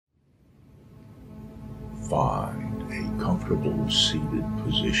Find a comfortable seated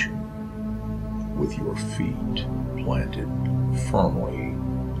position with your feet planted firmly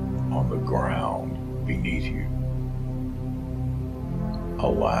on the ground beneath you.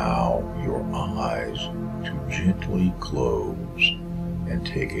 Allow your eyes to gently close and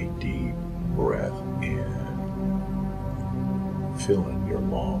take a deep breath in, filling your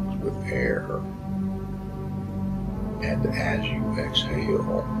lungs with air. And as you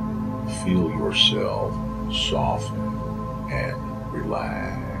exhale, feel yourself soften and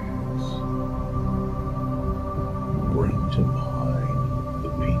relax. Bring to mind the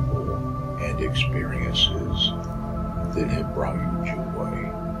people and experiences that have brought you joy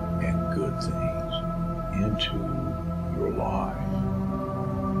and good things into your life.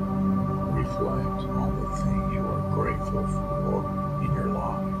 Reflect on the things you are grateful for in your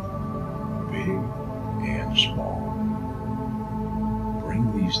life, big and small. Bring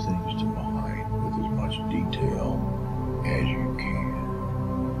these things to mind with as much detail as you can.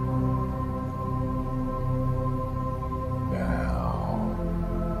 Now,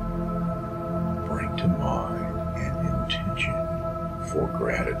 bring to mind an intention for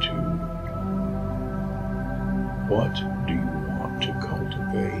gratitude. What do you want to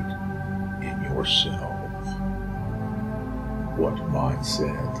cultivate in yourself? What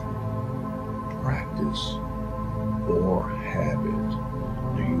mindset, practice, or habit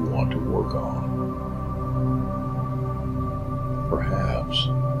do you want to work on? Perhaps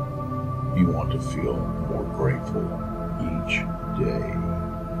you want to feel more grateful each day.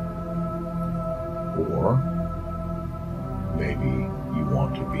 Or maybe you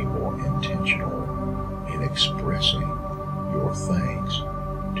want to be more intentional in expressing your thanks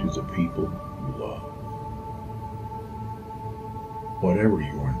to the people you love. Whatever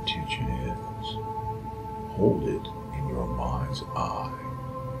your intention is, hold it in your mind's eye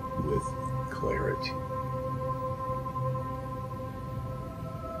with clarity.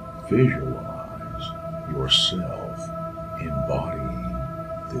 Visualize yourself embodying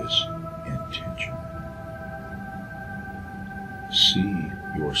this intention. See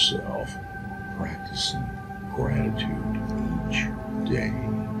yourself practicing gratitude each day,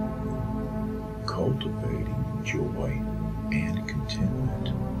 cultivating joy and contentment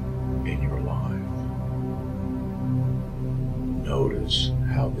in your life. Notice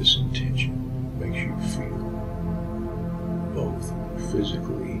how this intention makes you feel, both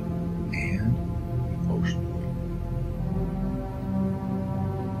physically and emotionally.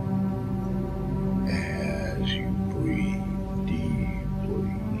 As you breathe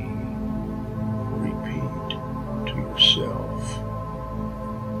deeply, repeat to yourself,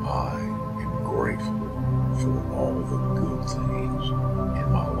 I am grateful for all the good things in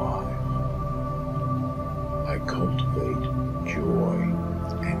my life. I cultivate joy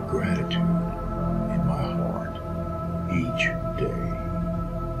and gratitude in my heart each day.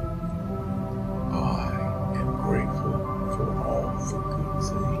 I am grateful for all the good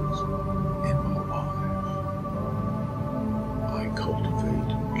things in my life. I cultivate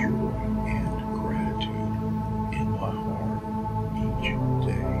joy and gratitude in my heart each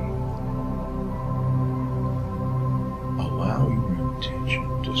day. Allow your intention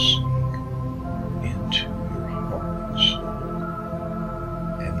to sink into your heart and soul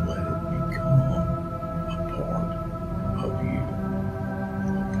and let it become a part of you,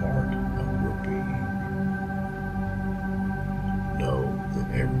 a part of your being. Know that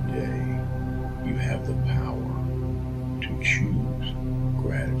every day you have the power to choose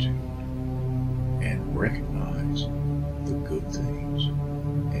gratitude and recognize the good things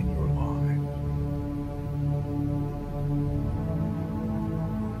in your life.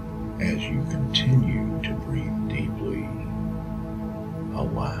 As you continue to breathe deeply,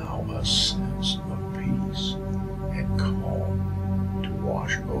 allow a sense of peace and calm to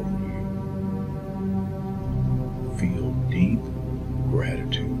wash over you. Feel deep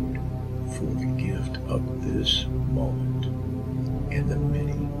gratitude for the gift of this moment and the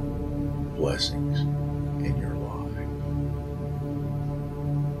many blessings in your life.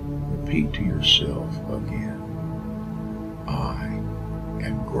 Repeat to yourself again, I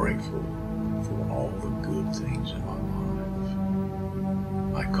am grateful for all the good things in my life.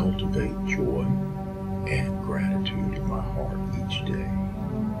 I cultivate joy and gratitude in my heart each day.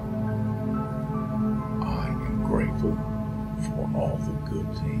 I am grateful for all the good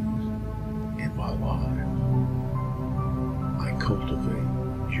things in my life. I cultivate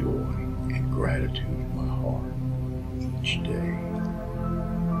joy and gratitude in my heart each day.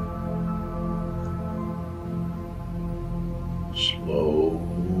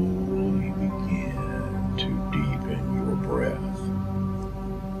 Slowly begin to deepen your breath,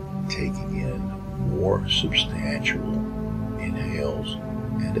 taking in 4 substantial inhales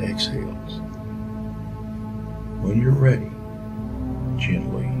and exhales. When you're ready,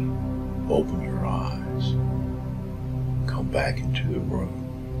 gently open your eyes, come back into the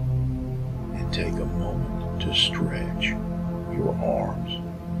room, and take a moment to stretch your arms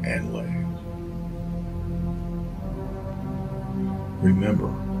and legs.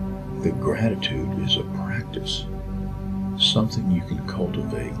 Remember that gratitude is a practice, something you can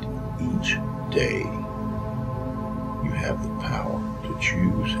cultivate each day. You have the power to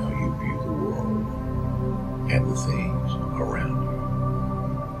choose how you view the world and the things around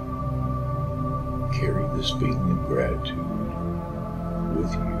you. Carry this feeling of gratitude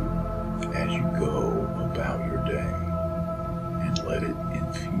with you as you go about your day, and let it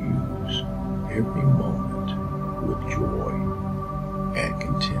infuse every moment with joy and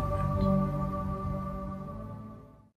contentment.